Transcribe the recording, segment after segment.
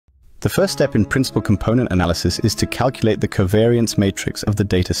The first step in principal component analysis is to calculate the covariance matrix of the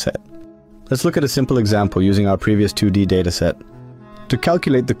dataset. Let's look at a simple example using our previous 2D dataset. To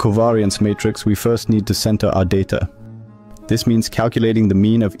calculate the covariance matrix, we first need to center our data. This means calculating the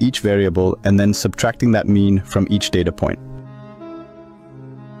mean of each variable and then subtracting that mean from each data point.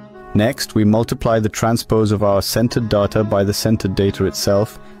 Next, we multiply the transpose of our centered data by the centered data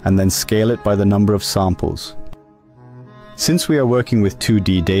itself and then scale it by the number of samples. Since we are working with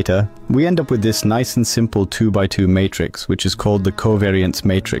 2D data, we end up with this nice and simple 2x2 matrix, which is called the covariance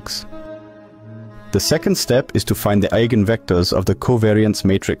matrix. The second step is to find the eigenvectors of the covariance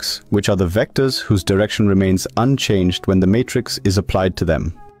matrix, which are the vectors whose direction remains unchanged when the matrix is applied to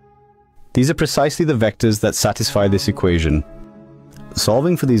them. These are precisely the vectors that satisfy this equation.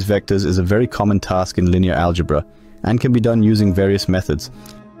 Solving for these vectors is a very common task in linear algebra and can be done using various methods.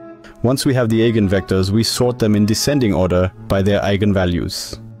 Once we have the eigenvectors, we sort them in descending order by their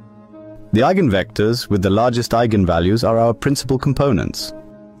eigenvalues. The eigenvectors with the largest eigenvalues are our principal components.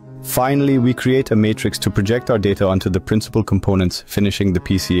 Finally, we create a matrix to project our data onto the principal components, finishing the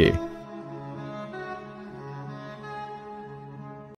PCA.